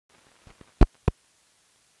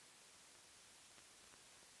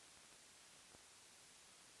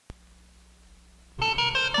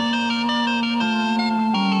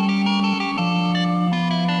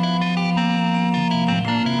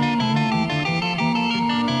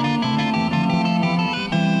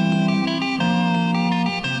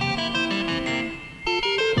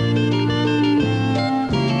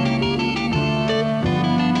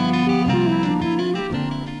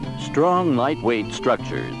Strong, lightweight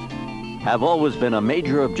structures have always been a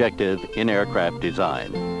major objective in aircraft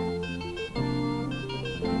design.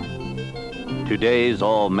 Today's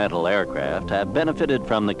all-metal aircraft have benefited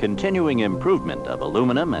from the continuing improvement of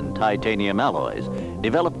aluminum and titanium alloys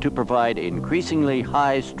developed to provide increasingly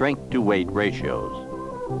high strength-to-weight ratios.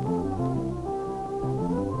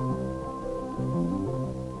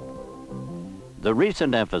 The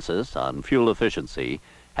recent emphasis on fuel efficiency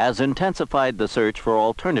has intensified the search for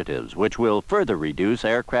alternatives which will further reduce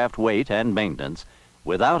aircraft weight and maintenance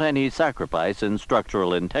without any sacrifice in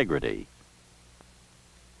structural integrity.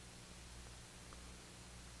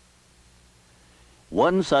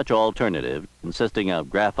 One such alternative, consisting of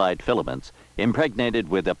graphite filaments impregnated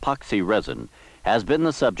with epoxy resin, has been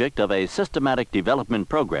the subject of a systematic development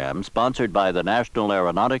program sponsored by the National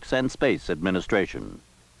Aeronautics and Space Administration.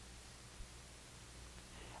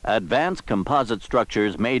 Advanced composite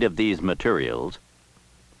structures made of these materials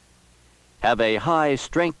have a high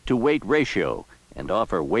strength-to-weight ratio and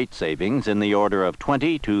offer weight savings in the order of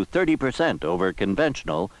 20 to 30% over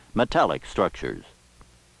conventional metallic structures.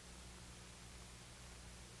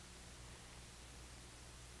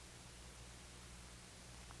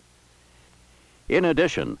 In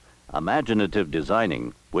addition, imaginative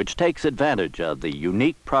designing, which takes advantage of the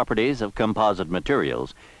unique properties of composite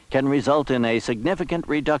materials, can result in a significant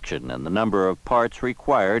reduction in the number of parts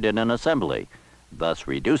required in an assembly, thus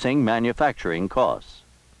reducing manufacturing costs.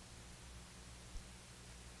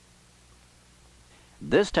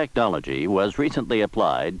 This technology was recently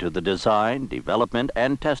applied to the design, development,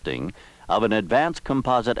 and testing of an advanced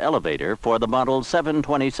composite elevator for the Model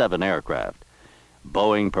 727 aircraft.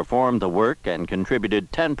 Boeing performed the work and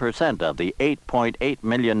contributed 10% of the $8.8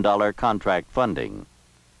 million contract funding.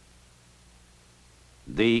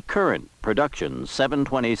 The current production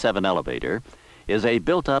 727 elevator is a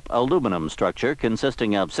built-up aluminum structure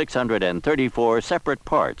consisting of 634 separate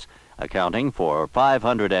parts, accounting for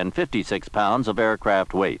 556 pounds of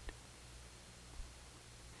aircraft weight.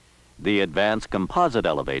 The advanced composite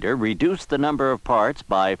elevator reduced the number of parts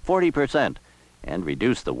by 40% and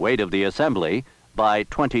reduced the weight of the assembly by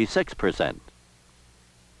 26%.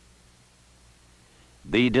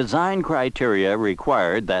 The design criteria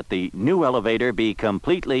required that the new elevator be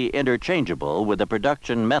completely interchangeable with the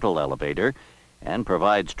production metal elevator and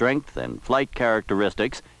provide strength and flight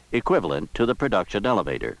characteristics equivalent to the production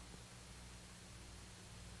elevator.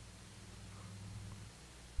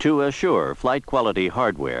 To assure flight quality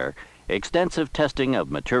hardware, extensive testing of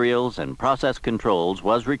materials and process controls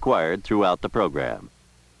was required throughout the program.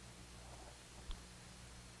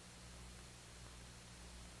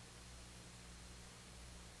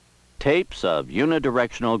 Tapes of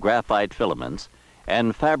unidirectional graphite filaments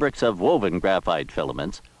and fabrics of woven graphite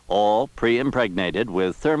filaments, all pre-impregnated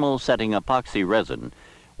with thermal setting epoxy resin,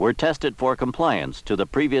 were tested for compliance to the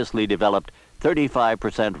previously developed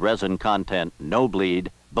 35% resin content no-bleed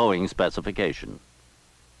Boeing specification.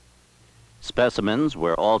 Specimens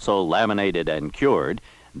were also laminated and cured,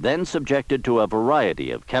 then subjected to a variety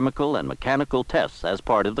of chemical and mechanical tests as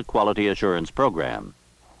part of the quality assurance program.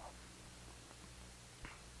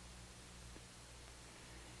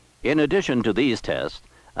 In addition to these tests,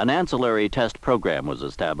 an ancillary test program was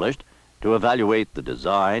established to evaluate the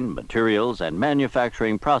design, materials, and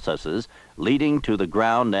manufacturing processes leading to the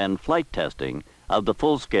ground and flight testing of the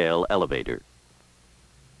full-scale elevator.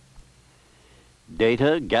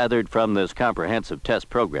 Data gathered from this comprehensive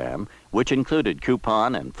test program, which included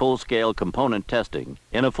coupon and full-scale component testing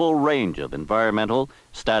in a full range of environmental,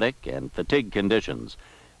 static, and fatigue conditions,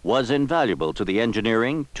 was invaluable to the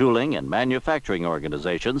engineering, tooling, and manufacturing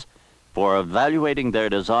organizations for evaluating their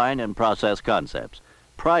design and process concepts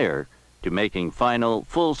prior to making final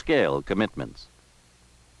full-scale commitments.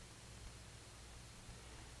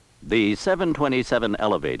 The 727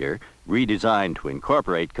 elevator, redesigned to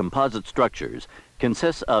incorporate composite structures,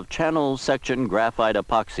 consists of channel section graphite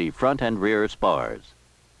epoxy front and rear spars,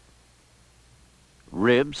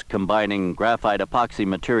 ribs combining graphite epoxy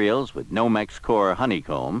materials with Nomex core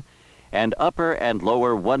honeycomb, and upper and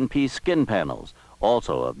lower one-piece skin panels,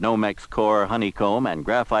 also of Nomex core honeycomb and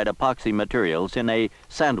graphite epoxy materials in a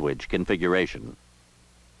sandwich configuration.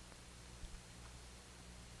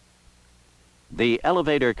 The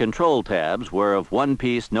elevator control tabs were of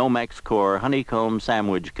one-piece Nomex core honeycomb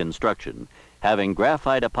sandwich construction, having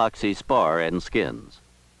graphite epoxy spar and skins.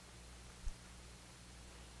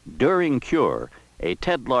 During cure, a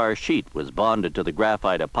tedlar sheet was bonded to the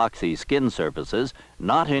graphite epoxy skin surfaces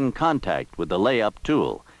not in contact with the layup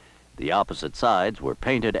tool. The opposite sides were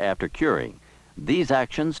painted after curing, these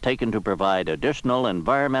actions taken to provide additional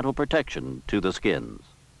environmental protection to the skins.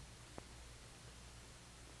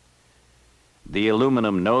 The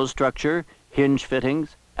aluminum nose structure, hinge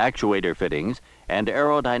fittings, actuator fittings, and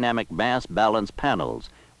aerodynamic mass balance panels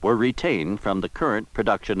were retained from the current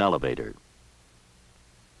production elevator.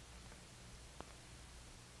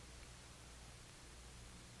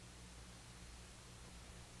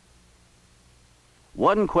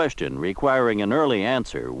 One question requiring an early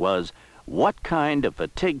answer was, what kind of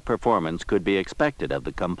fatigue performance could be expected of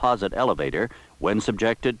the composite elevator when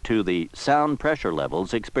subjected to the sound pressure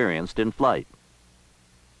levels experienced in flight?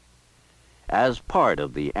 As part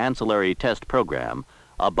of the Ancillary test program,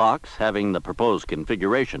 a box having the proposed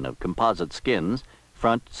configuration of composite skins,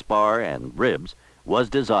 front, spar, and ribs was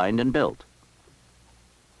designed and built.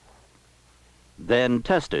 Then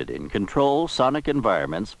tested in controlled sonic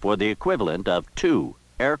environments for the equivalent of 2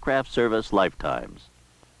 aircraft service lifetimes.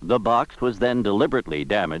 The box was then deliberately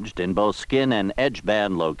damaged in both skin and edge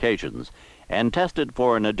band locations and tested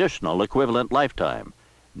for an additional equivalent lifetime.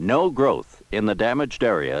 No growth in the damaged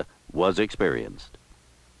area was experienced.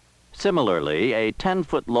 Similarly, a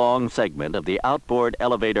 10-foot-long segment of the outboard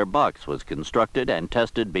elevator box was constructed and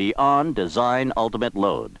tested beyond design ultimate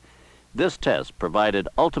load. This test provided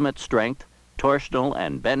ultimate strength, torsional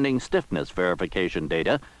and bending stiffness verification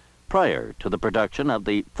data prior to the production of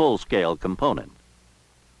the full-scale component.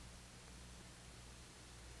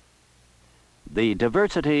 The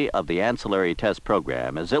diversity of the Ancillary test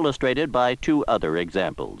program is illustrated by 2 other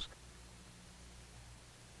examples.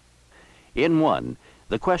 In one,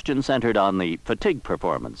 the question centered on the fatigue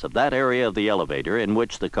performance of that area of the elevator in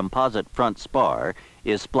which the composite front spar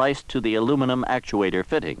is spliced to the aluminum actuator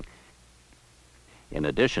fitting. In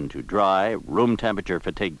addition to dry, room temperature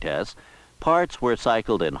fatigue tests, parts were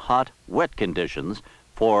cycled in hot, wet conditions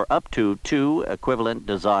for up to 2 equivalent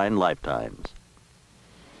design lifetimes.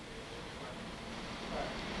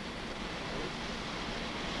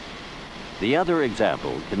 The other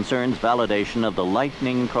example concerns validation of the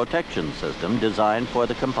lightning protection system designed for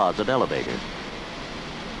the composite elevator.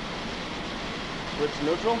 Switch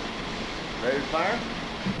neutral. Ready to fire.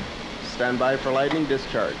 Stand by for lightning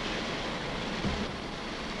discharge.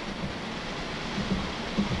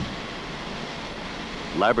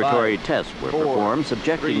 Laboratory 5, tests were 4, performed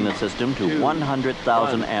subjecting 3, the system to 2,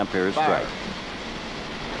 100,000 1, amperes fire. strike.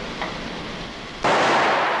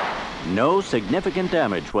 No significant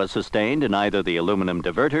damage was sustained in either the aluminum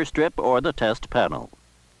diverter strip or the test panel.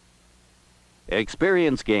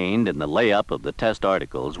 Experience gained in the layup of the test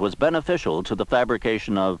articles was beneficial to the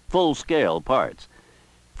fabrication of full-scale parts.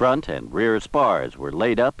 Front and rear spars were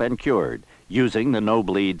laid up and cured using the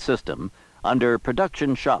no-bleed system under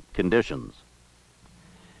production shop conditions.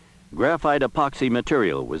 Graphite-epoxy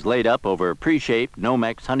material was laid up over pre-shaped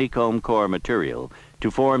Nomex honeycomb core material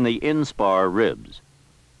to form the in-spar ribs.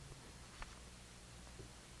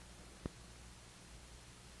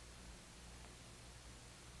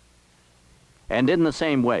 And in the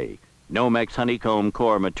same way, Nomex honeycomb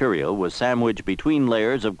core material was sandwiched between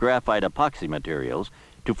layers of graphite epoxy materials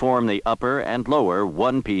to form the upper and lower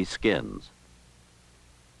one-piece skins.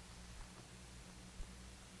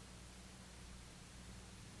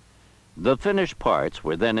 The finished parts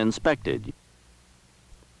were then inspected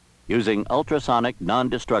using ultrasonic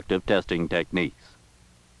non-destructive testing techniques.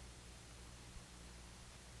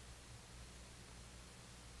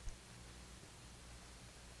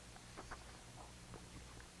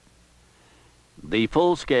 The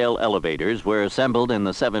full-scale elevators were assembled in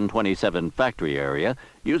the 727 factory area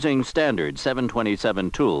using standard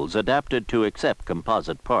 727 tools adapted to accept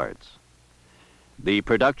composite parts. The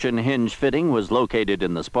production hinge fitting was located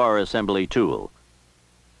in the spar assembly tool.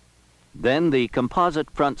 Then the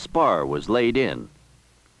composite front spar was laid in.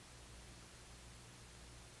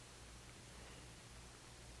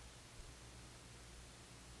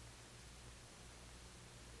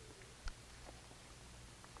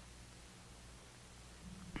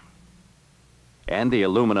 And the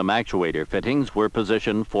aluminum actuator fittings were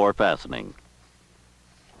positioned for fastening.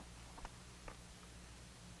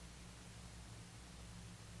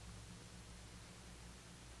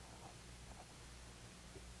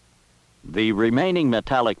 The remaining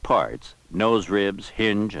metallic parts, nose ribs,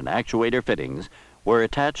 hinge, and actuator fittings, were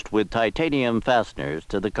attached with titanium fasteners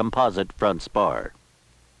to the composite front spar.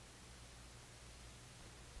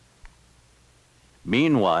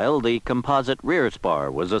 Meanwhile, the composite rear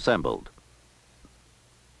spar was assembled.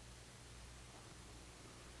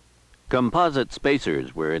 Composite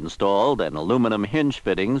spacers were installed and aluminum hinge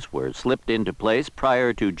fittings were slipped into place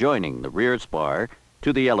prior to joining the rear spar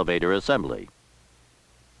to the elevator assembly.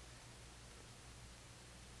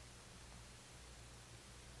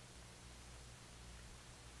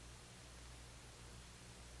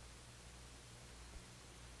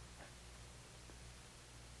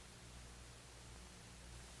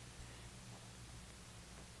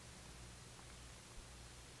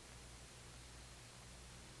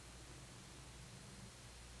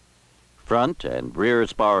 Front and rear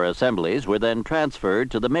spar assemblies were then transferred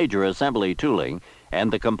to the major assembly tooling, and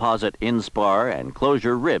the composite in-spar and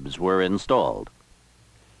closure ribs were installed.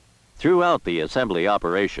 Throughout the assembly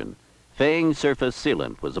operation, faying surface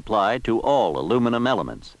sealant was applied to all aluminum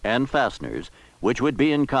elements and fasteners which would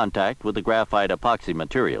be in contact with the graphite-epoxy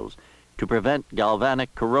materials to prevent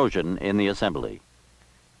galvanic corrosion in the assembly.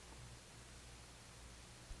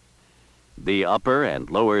 The upper and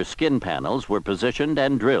lower skin panels were positioned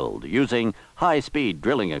and drilled using high-speed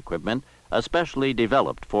drilling equipment especially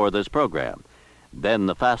developed for this program. Then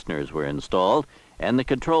the fasteners were installed and the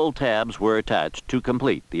control tabs were attached to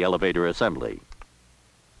complete the elevator assembly.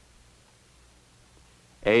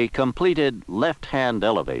 A completed left-hand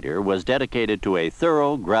elevator was dedicated to a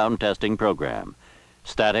thorough ground testing program.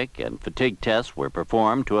 Static and fatigue tests were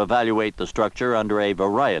performed to evaluate the structure under a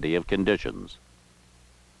variety of conditions.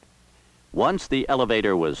 Once the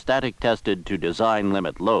elevator was static tested to design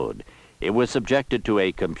limit load, it was subjected to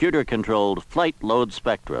a computer-controlled flight load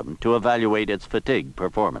spectrum to evaluate its fatigue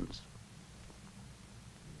performance.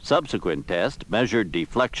 Subsequent tests measured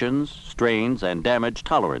deflections, strains, and damage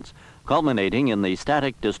tolerance, culminating in the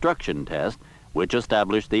static destruction test, which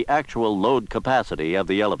established the actual load capacity of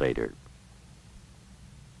the elevator.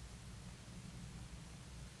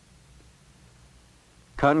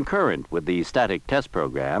 Concurrent with the static test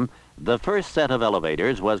program, the first set of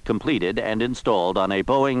elevators was completed and installed on a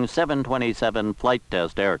Boeing 727 flight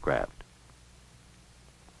test aircraft.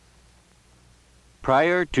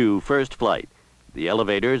 Prior to first flight, the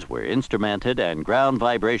elevators were instrumented and ground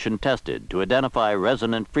vibration tested to identify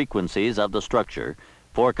resonant frequencies of the structure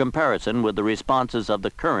for comparison with the responses of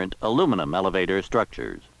the current aluminum elevator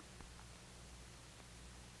structures.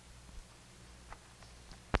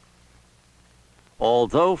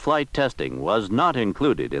 Although flight testing was not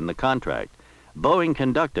included in the contract, Boeing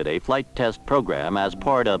conducted a flight test program as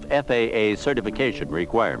part of FAA certification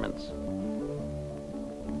requirements.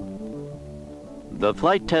 The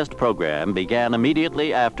flight test program began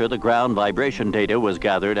immediately after the ground vibration data was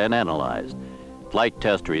gathered and analyzed. Flight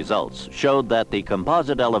test results showed that the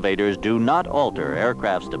composite elevators do not alter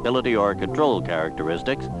aircraft stability or control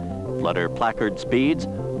characteristics, flutter placard speeds,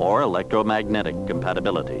 or electromagnetic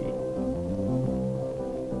compatibility.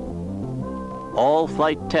 All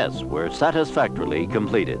flight tests were satisfactorily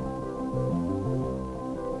completed.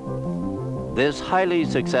 This highly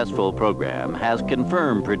successful program has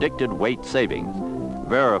confirmed predicted weight savings,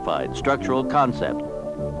 verified structural concepts,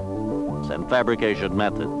 and fabrication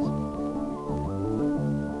methods.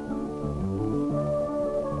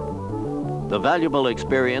 The valuable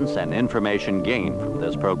experience and information gained from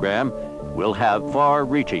this program will have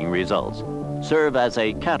far-reaching results, serve as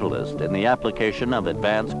a catalyst in the application of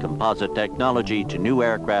advanced composite technology to new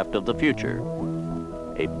aircraft of the future.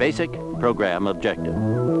 A basic program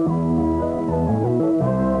objective.